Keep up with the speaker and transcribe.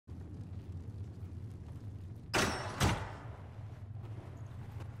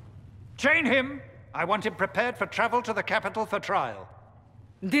Chain him! I want him prepared for travel to the capital for trial.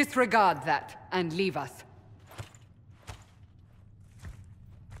 Disregard that, and leave us.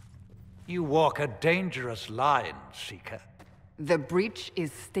 You walk a dangerous line, Seeker. The breach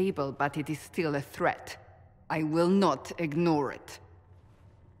is stable, but it is still a threat. I will not ignore it.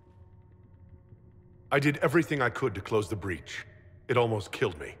 I did everything I could to close the breach. It almost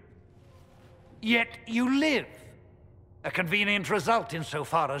killed me. Yet you live. A convenient result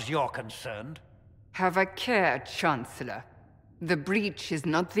insofar as you're concerned. Have a care, Chancellor. The breach is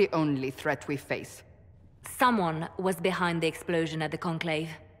not the only threat we face. Someone was behind the explosion at the conclave.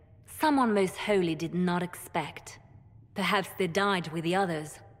 Someone most holy did not expect. Perhaps they died with the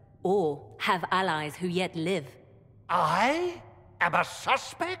others, or have allies who yet live. I am a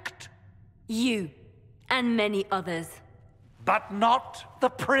suspect? You, and many others. But not the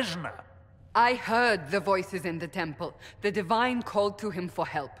prisoner. I heard the voices in the temple. The Divine called to him for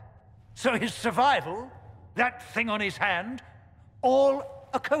help. So his survival, that thing on his hand, all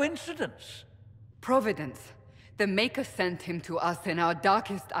a coincidence? Providence. The Maker sent him to us in our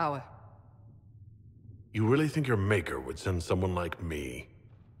darkest hour. You really think your Maker would send someone like me?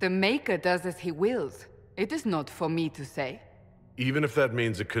 The Maker does as he wills. It is not for me to say. Even if that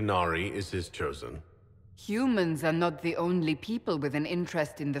means a Qunari is his chosen? Humans are not the only people with an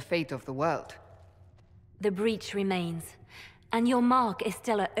interest in the fate of the world. The breach remains, and your mark is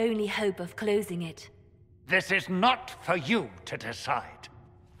still our only hope of closing it. This is not for you to decide.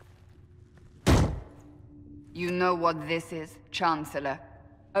 You know what this is, Chancellor.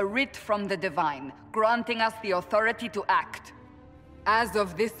 A writ from the Divine, granting us the authority to act. As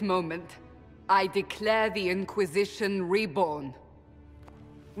of this moment, I declare the Inquisition reborn.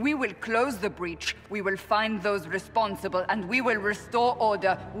 We will close the breach, we will find those responsible, and we will restore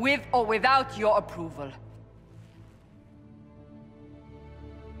order with or without your approval.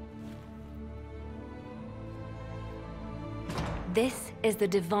 This is the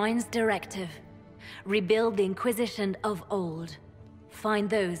Divine's directive. Rebuild the Inquisition of old. Find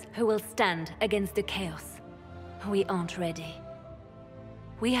those who will stand against the chaos. We aren't ready.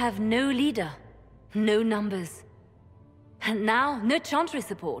 We have no leader, no numbers. And now, no Chantry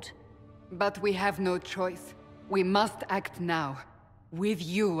support. But we have no choice. We must act now, with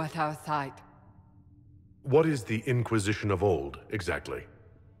you at our side. What is the Inquisition of old, exactly?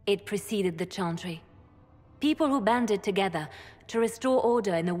 It preceded the Chantry. People who banded together to restore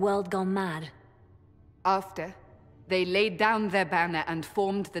order in a world gone mad. After, they laid down their banner and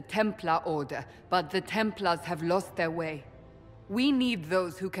formed the Templar Order, but the Templars have lost their way. We need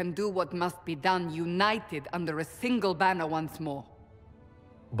those who can do what must be done, united under a single banner once more.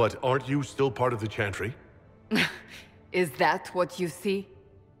 But aren't you still part of the Chantry? Is that what you see?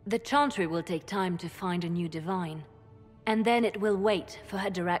 The Chantry will take time to find a new Divine. And then it will wait for her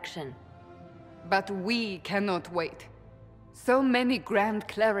direction. But we cannot wait. So many Grand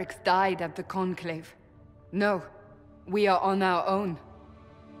Clerics died at the Conclave. No, we are on our own.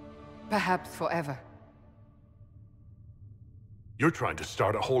 Perhaps forever. You're trying to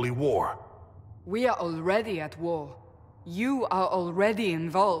start a holy war. We are already at war. You are already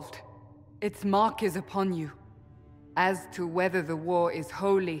involved. Its mark is upon you. As to whether the war is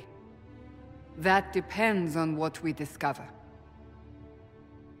holy, that depends on what we discover.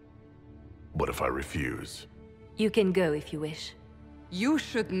 What if I refuse? You can go if you wish. You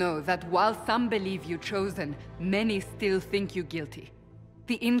should know that while some believe you chosen, many still think you guilty.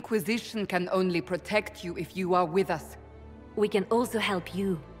 The Inquisition can only protect you if you are with us. We can also help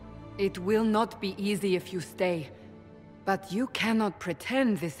you. It will not be easy if you stay, but you cannot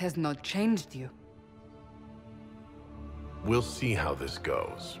pretend this has not changed you. We'll see how this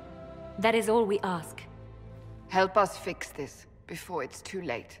goes. That is all we ask. Help us fix this before it's too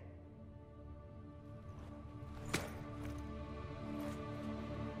late.